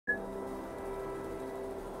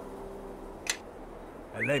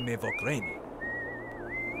Eleme Vokraini.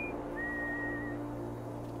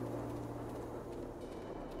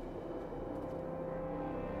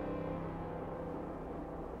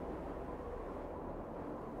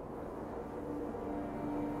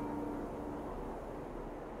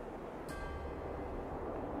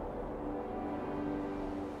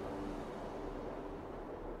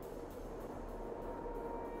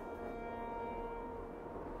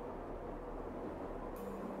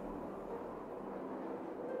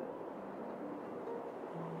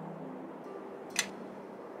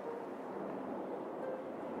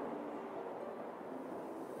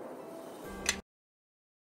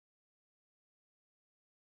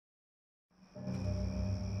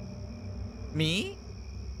 Me?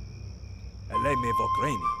 Eleme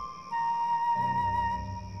Vokraini.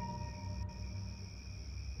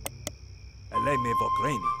 Eleme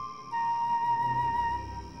Vokraini.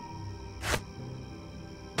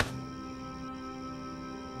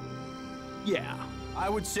 Yeah, I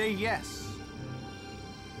would say yes.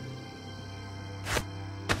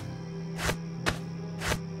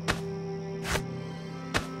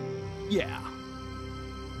 Yeah.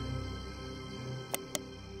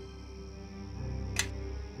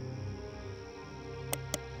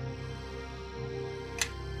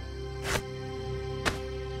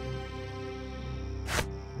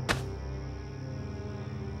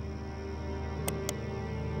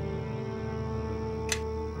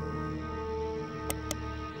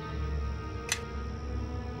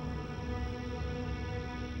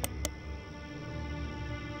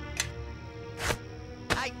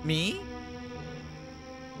 Me?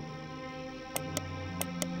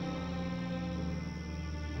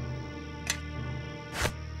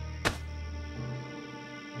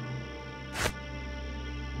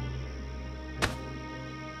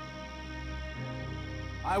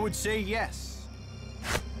 I would say yes.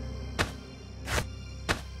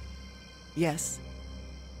 Yes.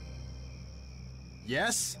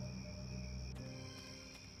 Yes?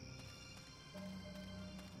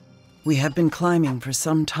 We have been climbing for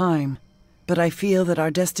some time, but I feel that our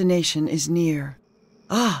destination is near.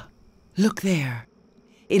 Ah, look there.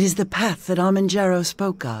 It is the path that Amanjaro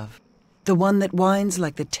spoke of, the one that winds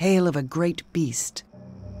like the tail of a great beast.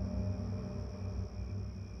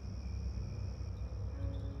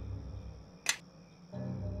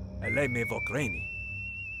 Eleme Vokraini.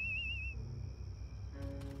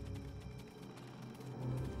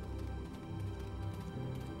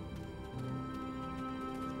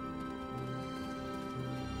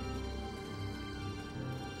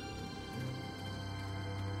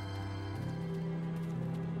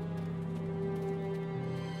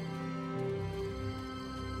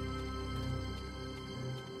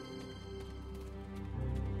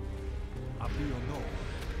 Abio no.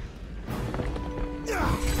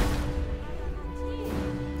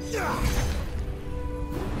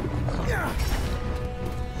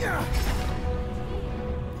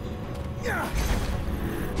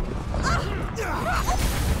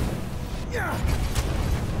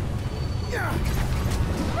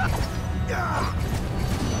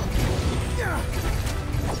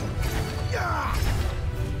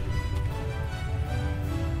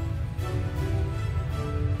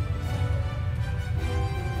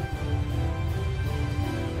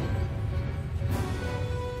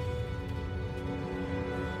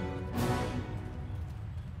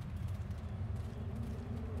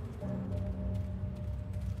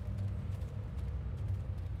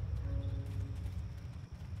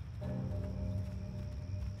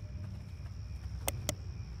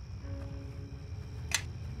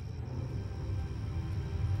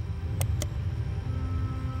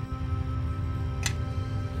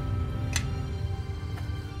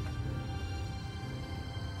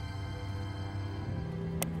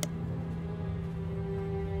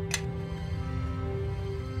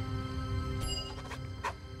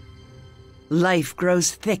 Life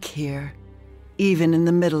grows thick here, even in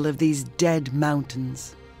the middle of these dead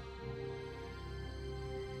mountains.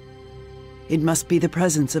 It must be the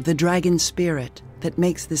presence of the dragon spirit that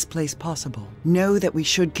makes this place possible. Know that we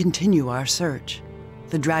should continue our search.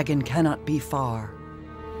 The dragon cannot be far.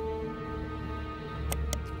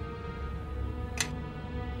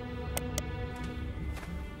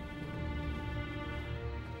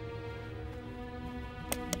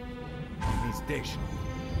 Enemy station.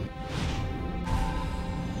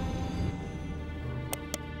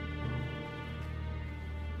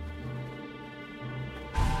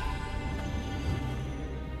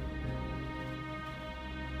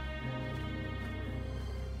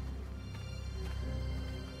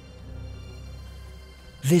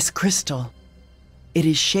 This crystal, it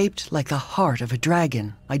is shaped like the heart of a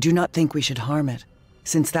dragon. I do not think we should harm it.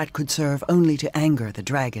 since that could serve only to anger the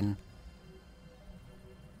dragon.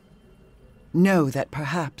 Know that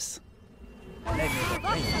perhaps...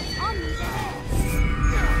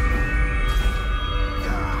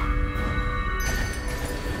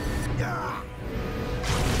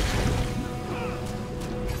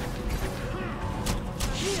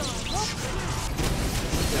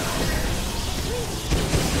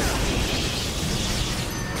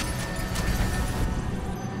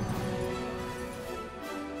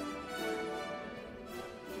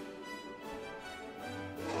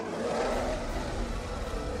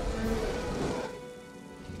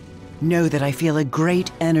 Know that I feel a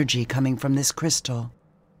great energy coming from this crystal.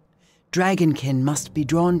 Dragonkin must be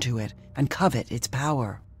drawn to it and covet its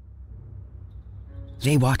power.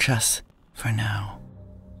 They watch us, for now.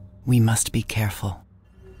 We must be careful.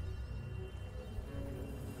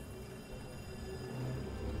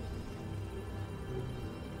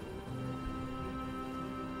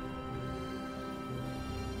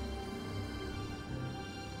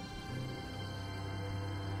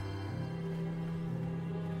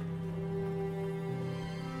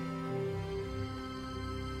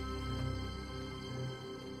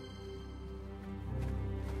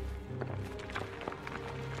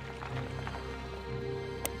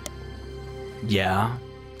 Yeah,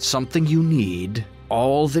 something you need.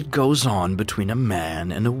 All that goes on between a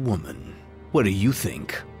man and a woman. What do you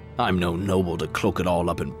think? I'm no noble to cloak it all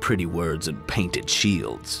up in pretty words and painted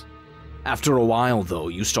shields. After a while, though,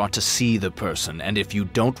 you start to see the person, and if you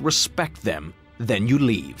don't respect them, then you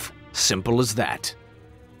leave. Simple as that.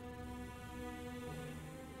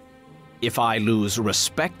 If I lose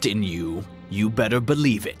respect in you, you better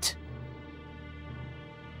believe it.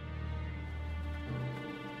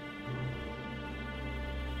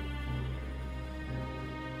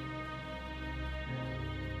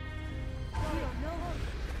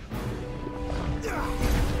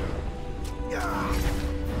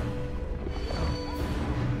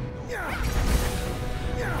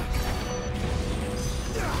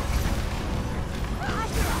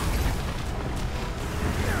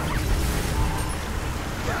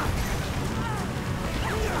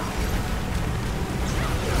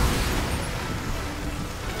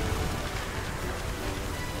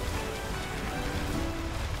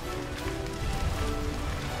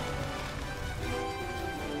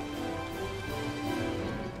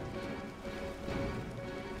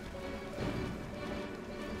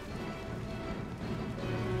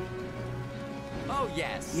 Oh,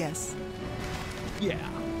 yes. Yes. Yeah.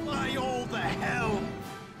 Why all the hell?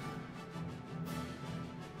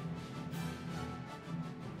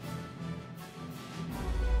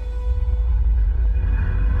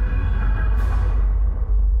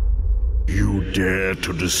 You dare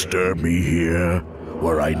to disturb me here?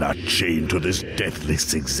 Were I not chained to this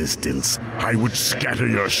deathless existence, I would scatter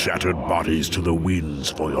your shattered bodies to the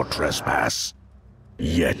winds for your trespass.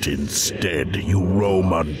 Yet instead, you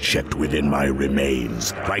roam unchecked within my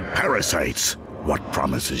remains, like parasites. What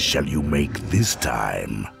promises shall you make this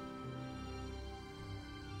time?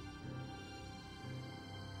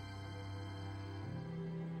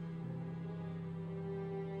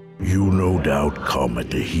 You no doubt come at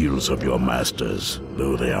the heels of your masters,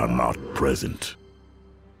 though they are not present.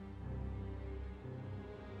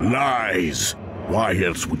 Lies! Why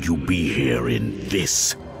else would you be here in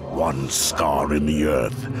this? One scar in the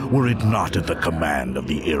earth, were it not at the command of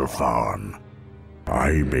the Ilfarn.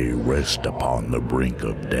 I may rest upon the brink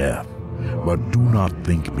of death, but do not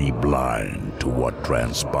think me blind to what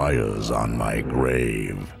transpires on my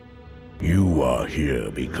grave. You are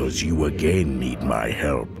here because you again need my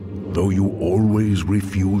help, though you always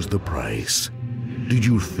refuse the price. Did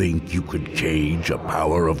you think you could cage a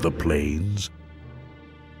power of the plains?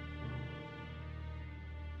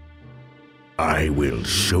 I will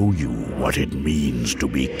show you what it means to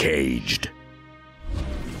be caged.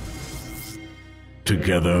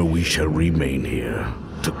 Together we shall remain here,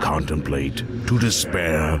 to contemplate, to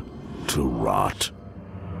despair, to rot.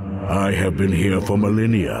 I have been here for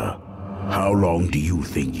millennia. How long do you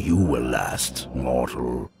think you will last,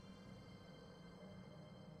 mortal?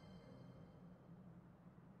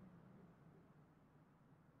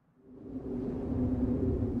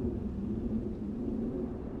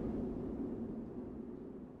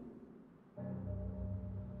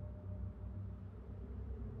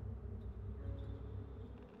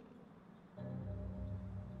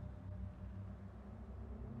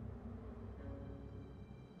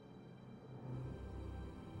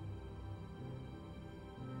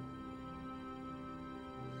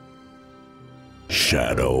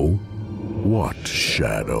 Shadow? What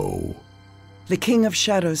shadow? The King of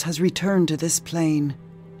Shadows has returned to this plane.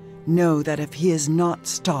 know that if he is not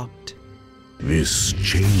stopped... This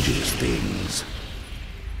changes things.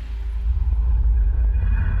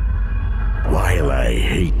 While I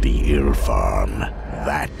hate the Ilfarn,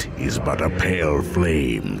 that is but a pale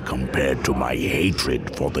flame compared to my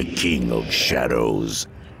hatred for the King of Shadows.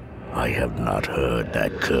 I have not heard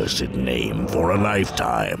that cursed name for a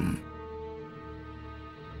lifetime.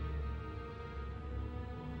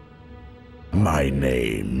 My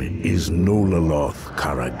name is Nonaloth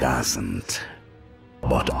Karagazant,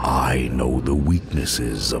 but I know the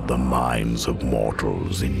weaknesses of the minds of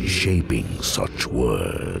mortals in shaping such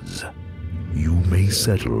words. You may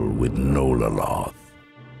settle with Nonaloth.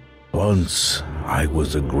 Once I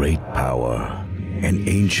was a great power, an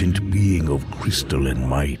ancient being of crystalline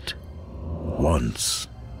might. Once,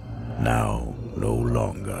 now no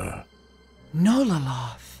longer.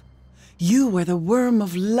 Nonaloth, you were the worm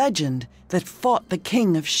of legend that fought the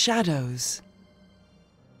King of Shadows.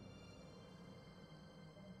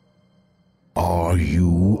 Are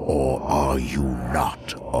you or are you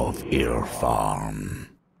not of Ilfarn?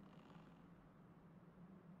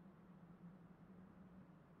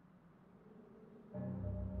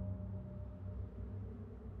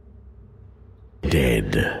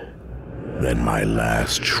 Dead. Then my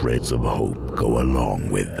last shreds of hope go along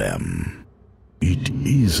with them. It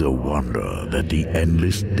is a wonder that the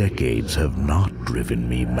endless decades have not driven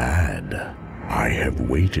me mad. I have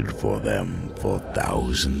waited for them for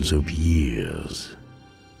thousands of years.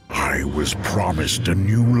 I was promised a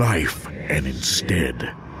new life, and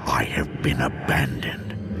instead, I have been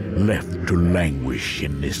abandoned, left to languish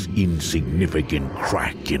in this insignificant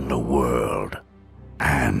crack in the world.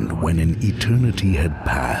 And when an eternity had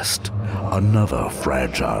passed, another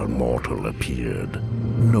fragile mortal appeared,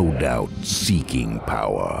 no doubt seeking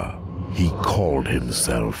power. He called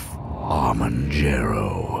himself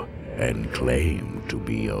Armanjaro and claimed to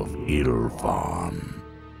be of Ilfarn.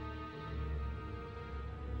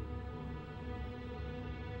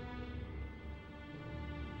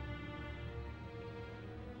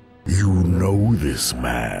 You know this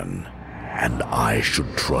man, and I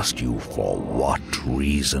should trust you for what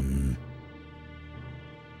reason?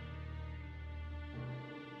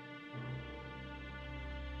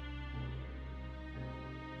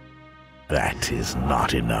 That is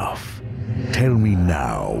not enough. Tell me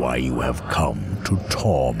now why you have come to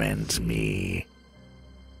torment me.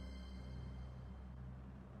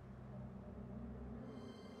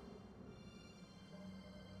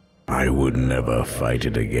 I would never fight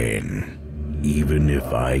it again, even if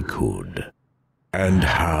I could. And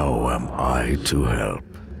how am I to help,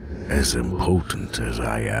 as impotent as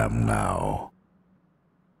I am now?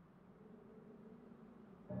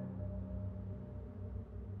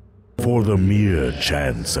 For the mere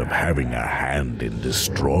chance of having a hand in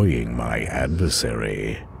destroying my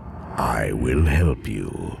adversary, I will help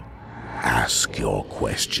you. Ask your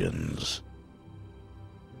questions.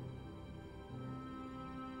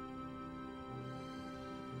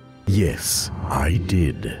 Yes, I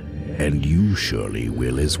did, and you surely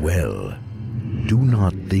will as well. Do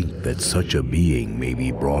not think that such a being may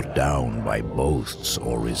be brought down by boasts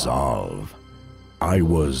or resolve. I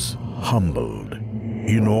was humbled.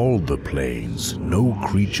 In all the plains, no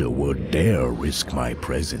creature would dare risk my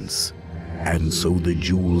presence, and so the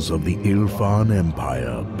jewels of the Ilfarn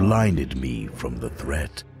Empire blinded me from the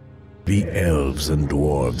threat. The elves and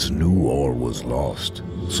dwarves knew all was lost,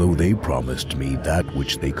 so they promised me that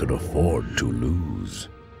which they could afford to lose.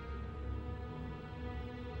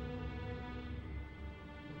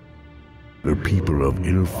 The people of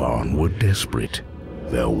Ilfarn were desperate.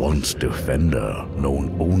 Their once defender,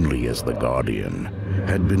 known only as the Guardian,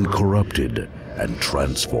 had been corrupted and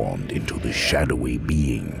transformed into the shadowy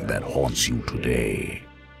being that haunts you today.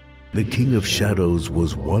 The King of Shadows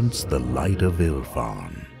was once the light of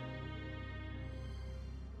Ilfarn.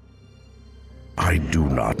 I do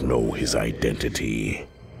not know his identity.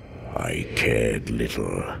 I cared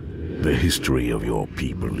little. The history of your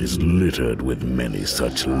people is littered with many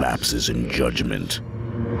such lapses in judgment,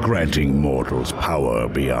 granting mortals power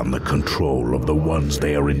beyond the control of the ones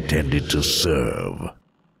they are intended to serve.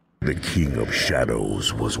 The King of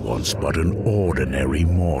Shadows was once but an ordinary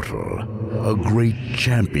mortal, a great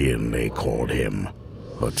champion they called him,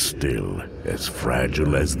 but still as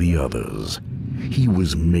fragile as the others. He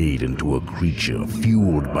was made into a creature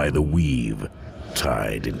fueled by the weave,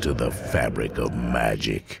 tied into the fabric of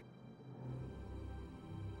magic.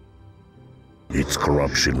 Its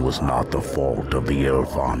corruption was not the fault of the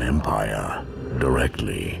Ilfarn Empire,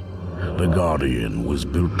 directly. The Guardian was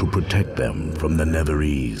built to protect them from the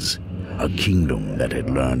Netherese, a kingdom that had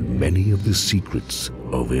learned many of the secrets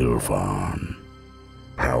of Ilfarn.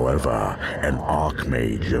 However, an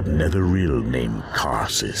archmage of Netheril named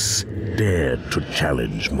Karsus dared to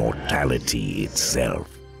challenge mortality itself.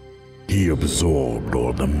 He absorbed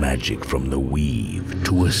all the magic from the weave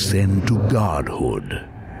to ascend to godhood,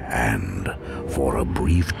 and for a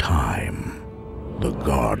brief time, the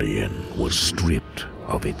Guardian was stripped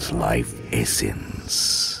of its life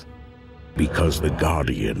essence. Because the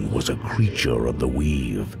Guardian was a creature of the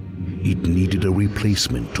weave, it needed a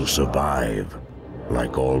replacement to survive.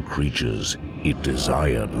 Like all creatures, it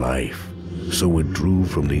desired life, so it drew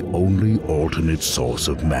from the only alternate source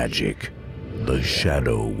of magic, the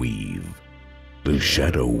Shadow Weave. The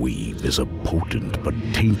Shadow Weave is a potent but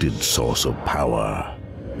tainted source of power,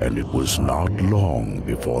 and it was not long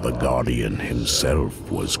before the Guardian himself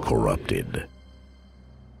was corrupted.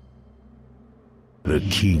 The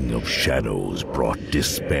King of Shadows brought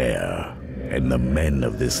despair, and the men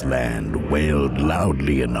of this land wailed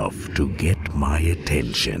loudly enough to get my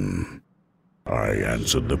attention. I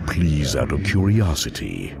answered the pleas out of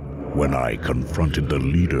curiosity. When I confronted the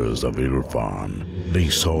leaders of Ilfan, they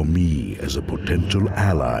saw me as a potential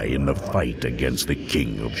ally in the fight against the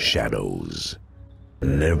King of Shadows.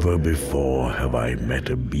 Never before have I met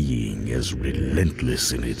a being as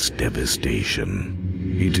relentless in its devastation.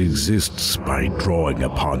 It exists by drawing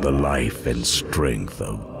upon the life and strength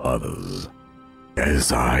of others.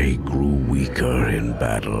 As I grew weaker in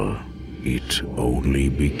battle, it only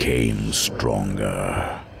became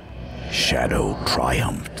stronger. Shadow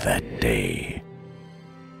triumphed that day.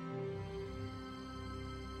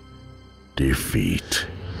 Defeat.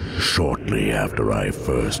 Shortly after I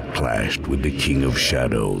first clashed with the King of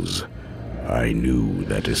Shadows, I knew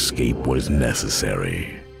that escape was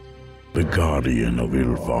necessary. The Guardian of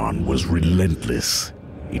Ilfan was relentless.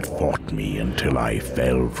 It fought me until I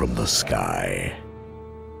fell from the sky.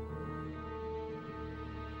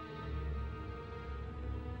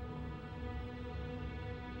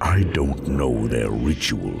 I don't know their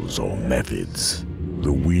rituals or methods.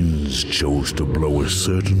 The winds chose to blow a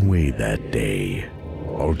certain way that day.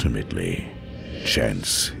 Ultimately,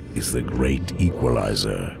 chance is the great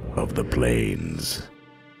equalizer of the plains.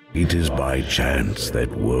 It is by chance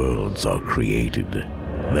that worlds are created,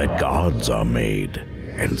 that gods are made,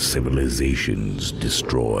 and civilizations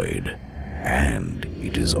destroyed. And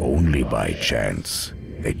it is only by chance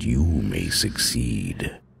that you may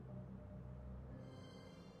succeed.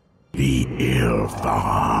 The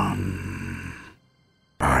Ilfan.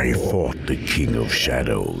 I fought the King of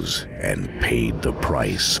Shadows and paid the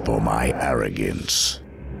price for my arrogance.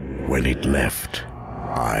 When it left,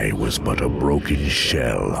 I was but a broken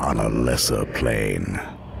shell on a lesser plane.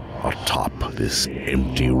 Atop this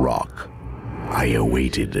empty rock, I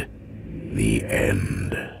awaited the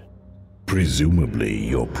end. Presumably,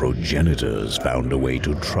 your progenitors found a way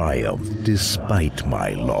to triumph despite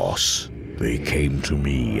my loss. They came to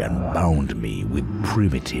me and bound me with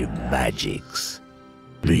primitive magics.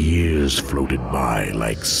 The years floated by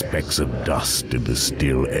like specks of dust in the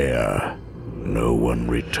still air. No one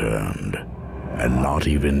returned, and not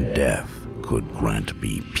even death could grant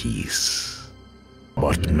me peace.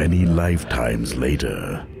 But many lifetimes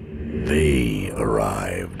later, they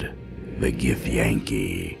arrived, the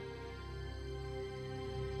Githyanki.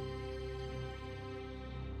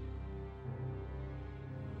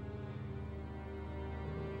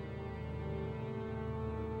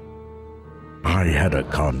 I had a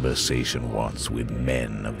conversation once with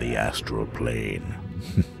men of the astral plane.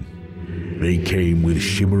 They came with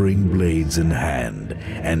shimmering blades in hand,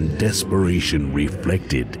 and desperation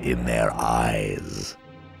reflected in their eyes.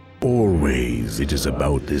 Always it is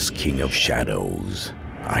about this King of Shadows.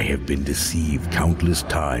 I have been deceived countless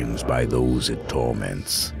times by those it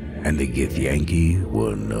torments, and the Githyanki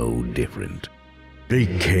were no different. They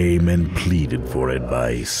came and pleaded for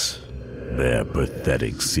advice, their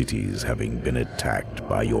pathetic cities having been attacked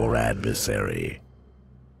by your adversary.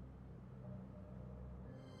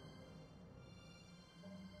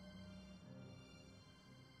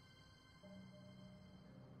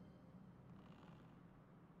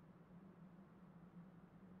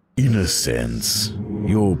 In a sense,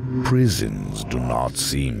 your prisons do not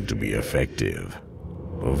seem to be effective.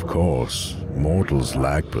 Of course, mortals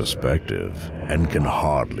lack perspective and can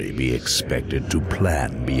hardly be expected to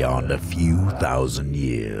plan beyond a few thousand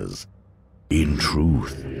years. In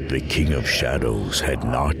truth, the King of Shadows had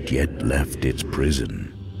not yet left its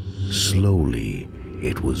prison. Slowly,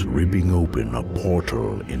 it was ripping open a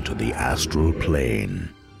portal into the astral plane.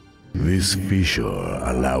 This fissure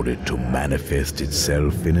allowed it to manifest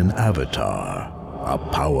itself in an avatar, a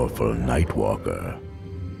powerful Nightwalker.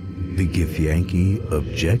 The Githyanki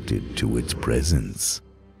objected to its presence.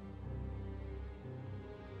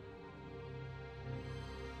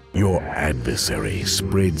 Your adversary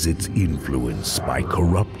spreads its influence by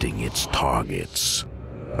corrupting its targets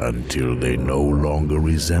until they no longer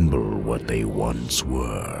resemble what they once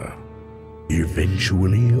were.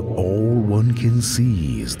 Eventually, all one can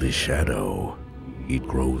see is the shadow. It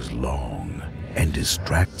grows long and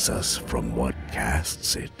distracts us from what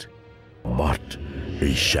casts it. But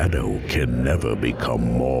a shadow can never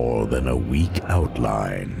become more than a weak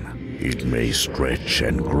outline. It may stretch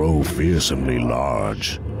and grow fearsomely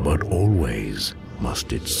large, but always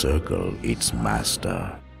must it circle its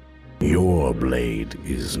master. Your blade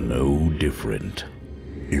is no different.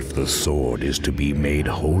 If the sword is to be made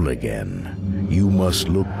whole again, you must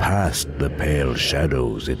look past the pale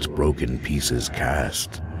shadows its broken pieces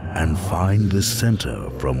cast, and find the center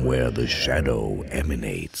from where the shadow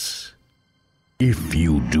emanates. If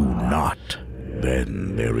you do not,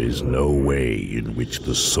 then there is no way in which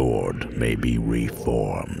the sword may be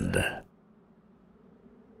reformed.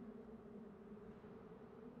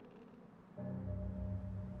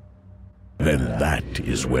 Then that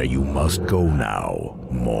is where you must go now,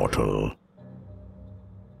 mortal.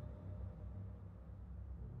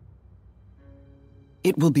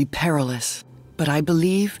 It will be perilous, but I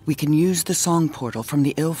believe we can use the song portal from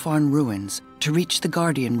the Ilfarn ruins to reach the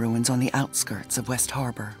Guardian ruins on the outskirts of West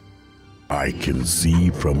Harbor. I can see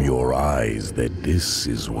from your eyes that this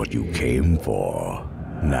is what you came for.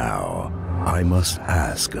 Now, I must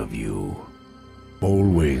ask of you.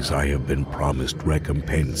 Always I have been promised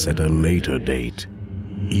recompense at a later date.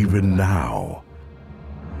 Even now,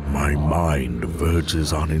 my mind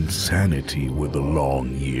verges on insanity with the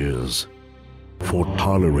long years. For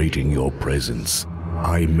tolerating your presence,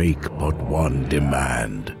 I make but one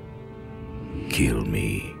demand. Kill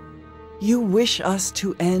me. You wish us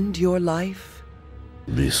to end your life?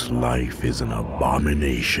 This life is an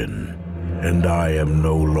abomination, and I am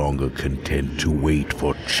no longer content to wait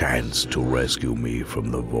for chance to rescue me from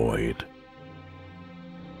the void.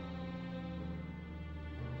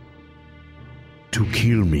 To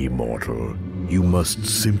kill me, mortal, you must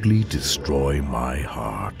simply destroy my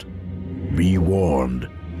heart. Be warned,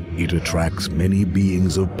 it attracts many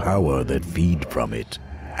beings of power that feed from it,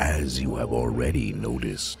 as you have already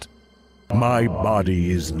noticed. My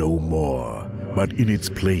body is no more, but in its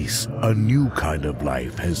place, a new kind of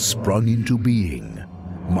life has sprung into being.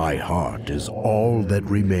 My heart is all that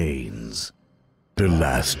remains. The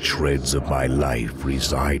last shreds of my life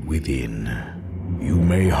reside within. You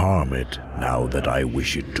may harm it now that I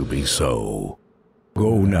wish it to be so.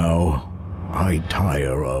 Go now. I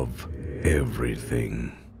tire of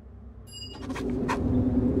everything.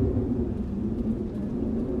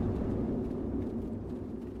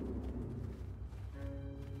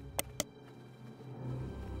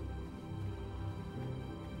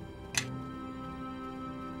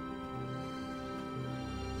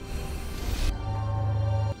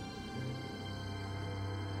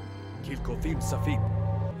 Kilkovim Safim.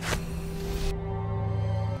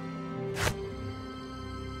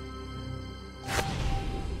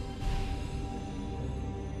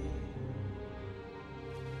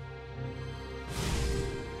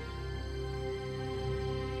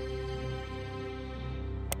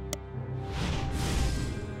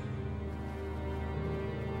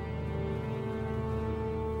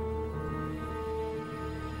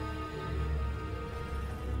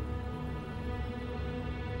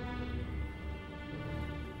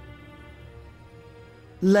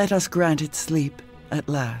 Let us grant it sleep, at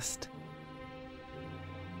last.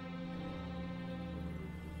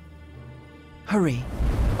 Hurry.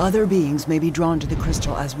 Other beings may be drawn to the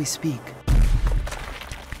crystal as we speak.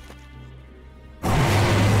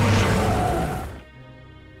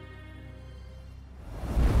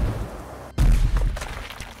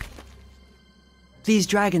 These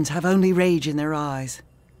dragons have only rage in their eyes.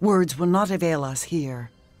 Words will not avail us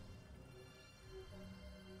here.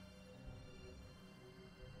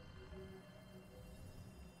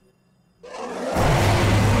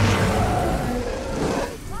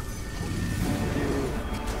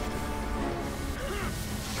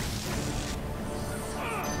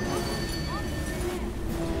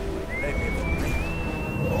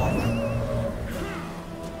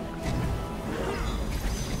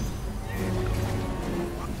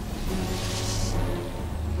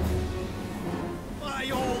 My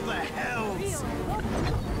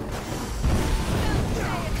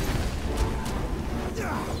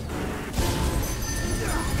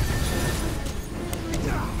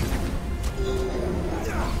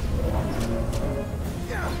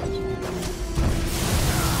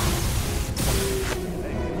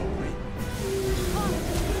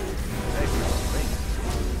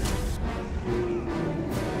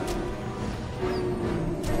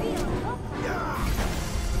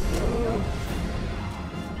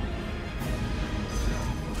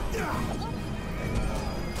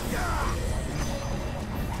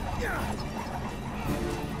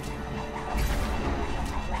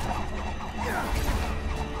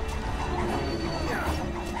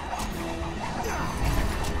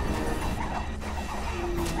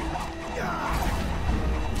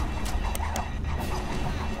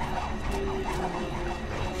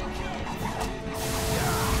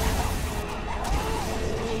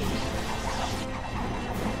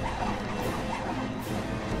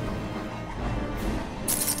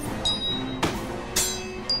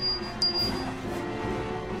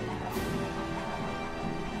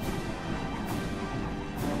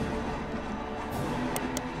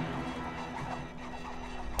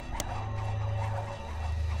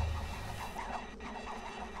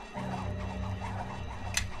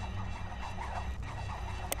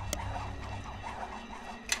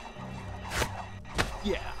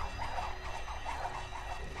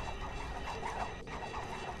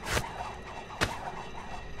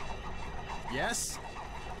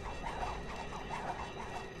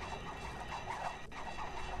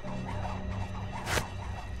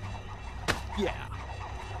yeah.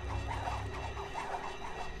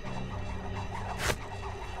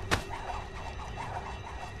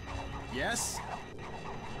 Yes?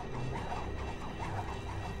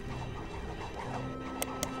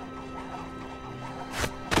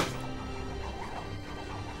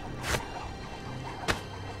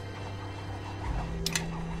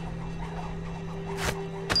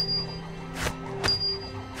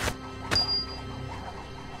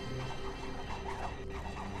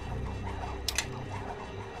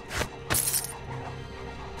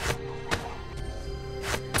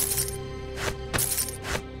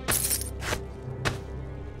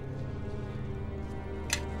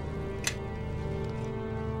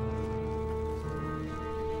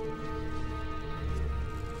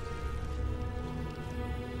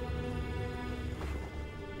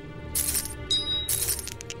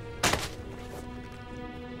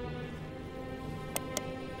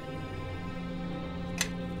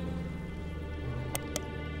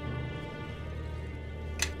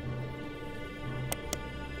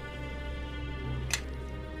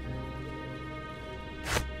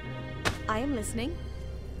 I am listening.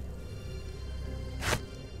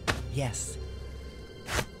 Yes.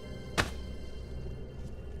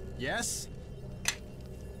 Yes?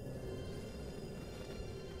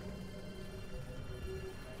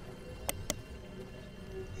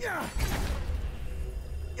 Yeah!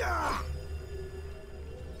 Yeah!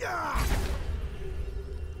 Yeah!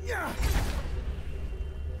 Yeah!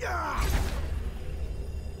 Yeah!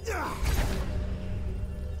 Yeah!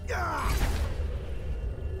 Yeah!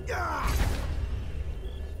 Yeah!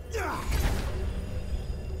 Yeah!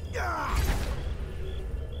 Yeah!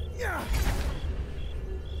 Yeah!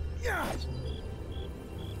 Yeah!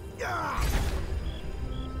 Yeah!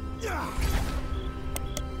 Yeah!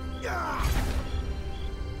 Yeah!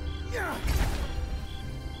 Yeah!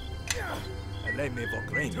 Yeah! Eleme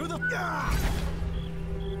Vokrain. To the yeah!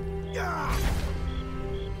 Yeah!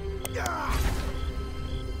 Yeah!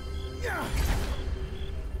 Yeah!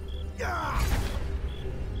 Yeah!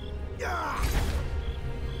 Yeah!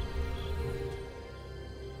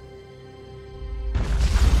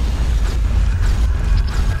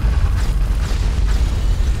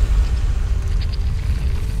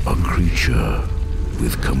 A creature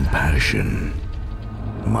with compassion.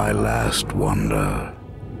 My last wonder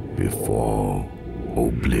before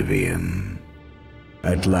oblivion.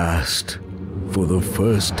 At last, for the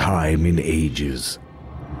first time in ages,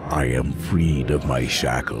 I am freed of my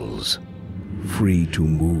shackles, free to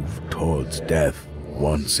move towards death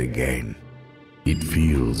once again. It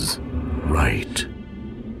feels right.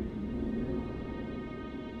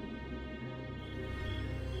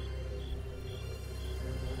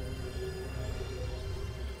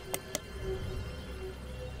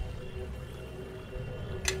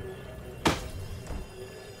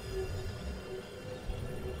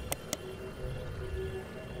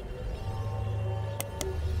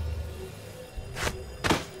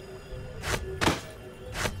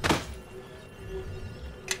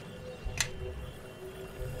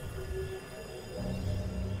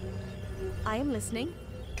 I am listening.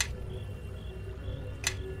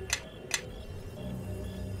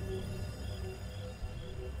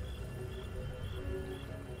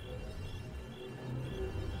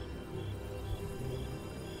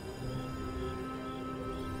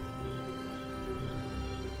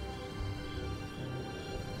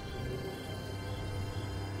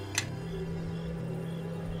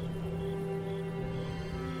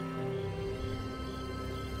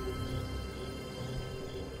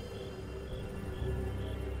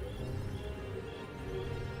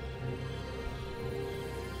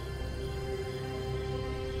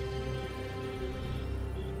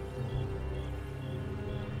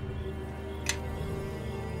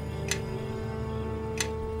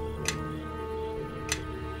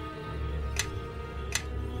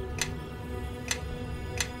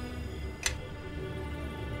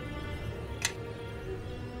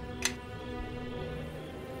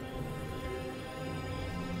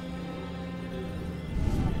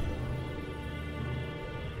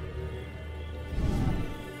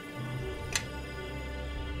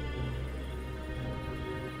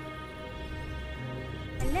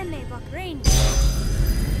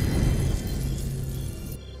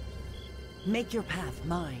 Make your path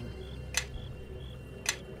mine.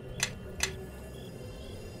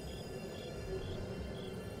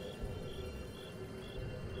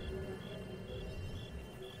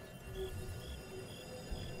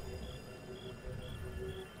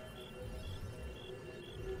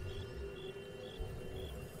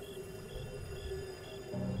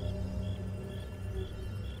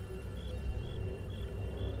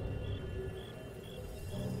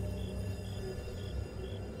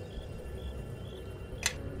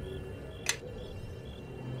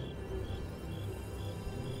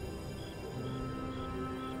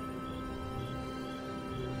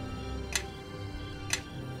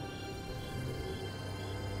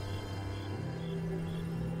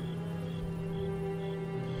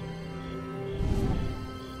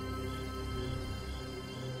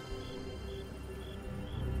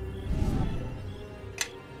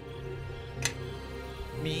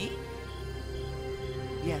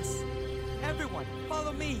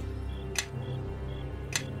 Follow me!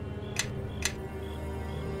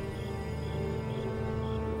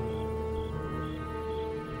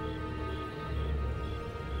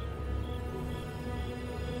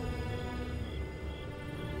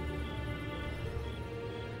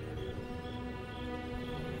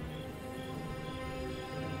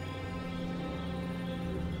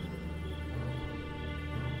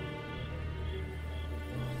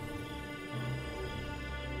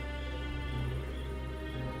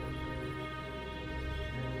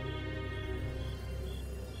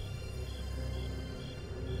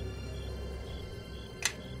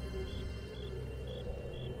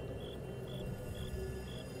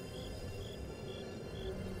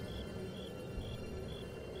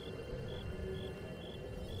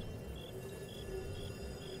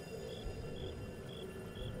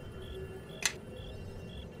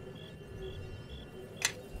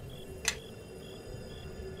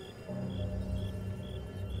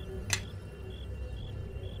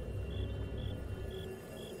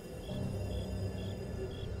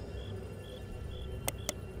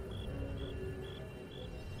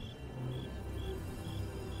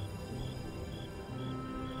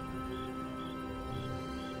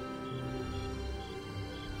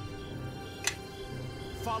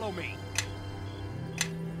 Follow me.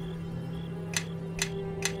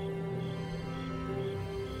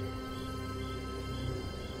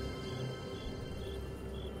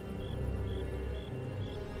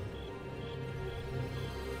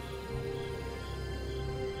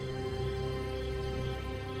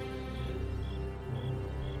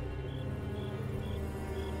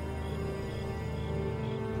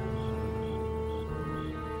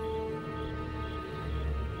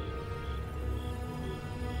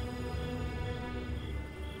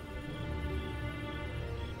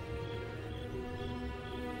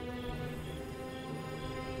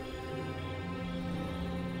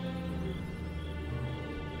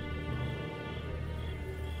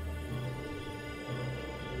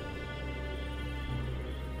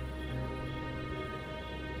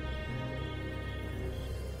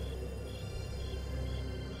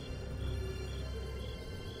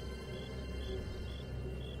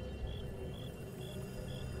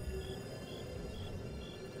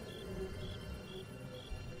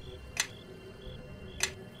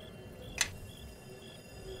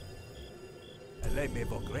 Lei me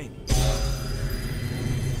vogreni.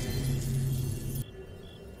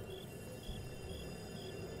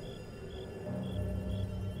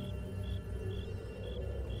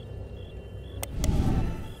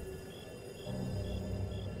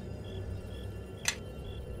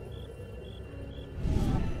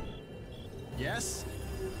 Yes?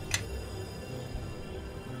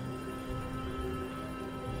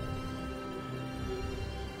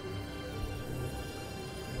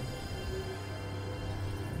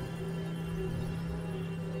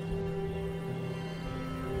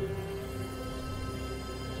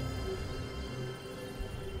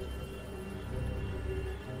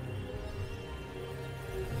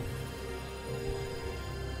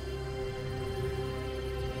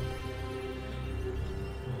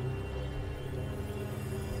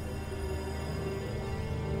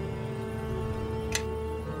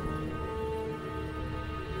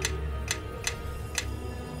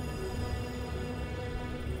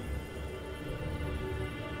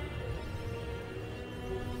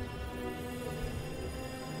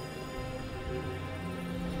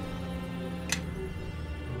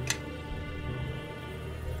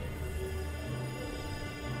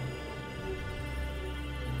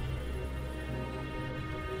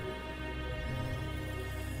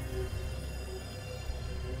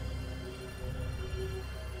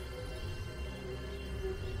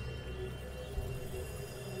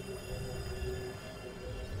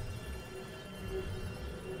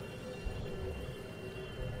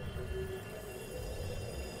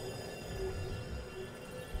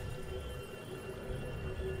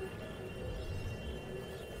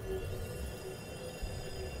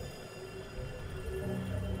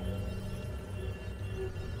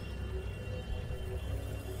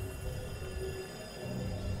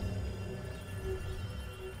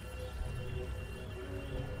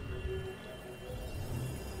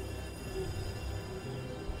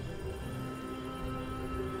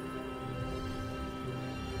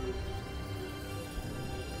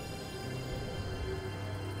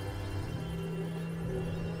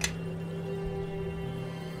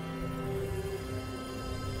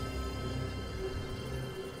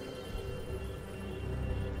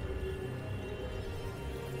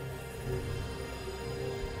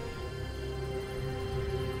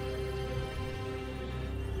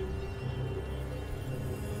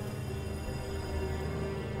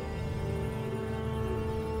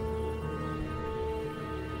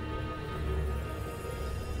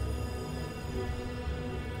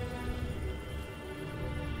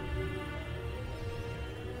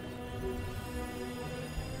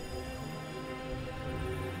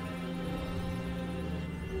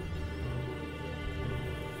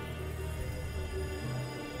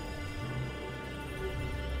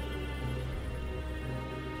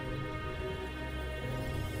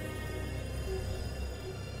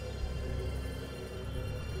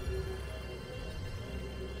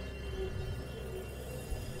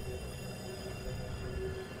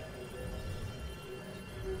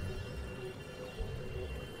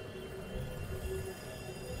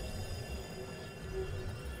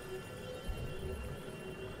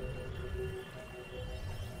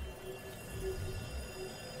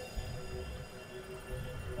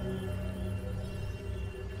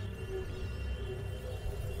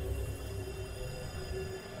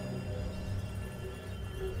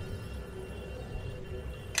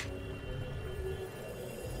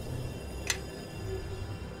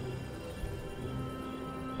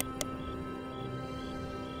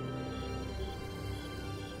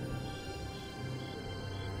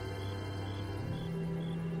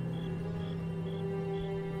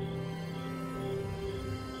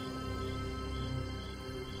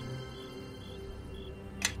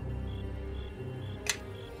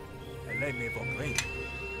 me vokrain.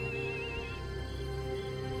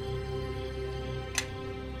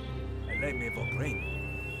 Let me vokrain.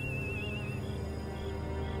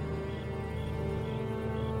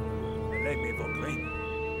 Let me vokrain.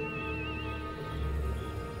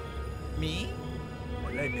 Me?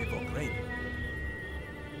 Let me vokrain.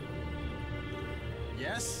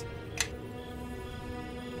 Yes?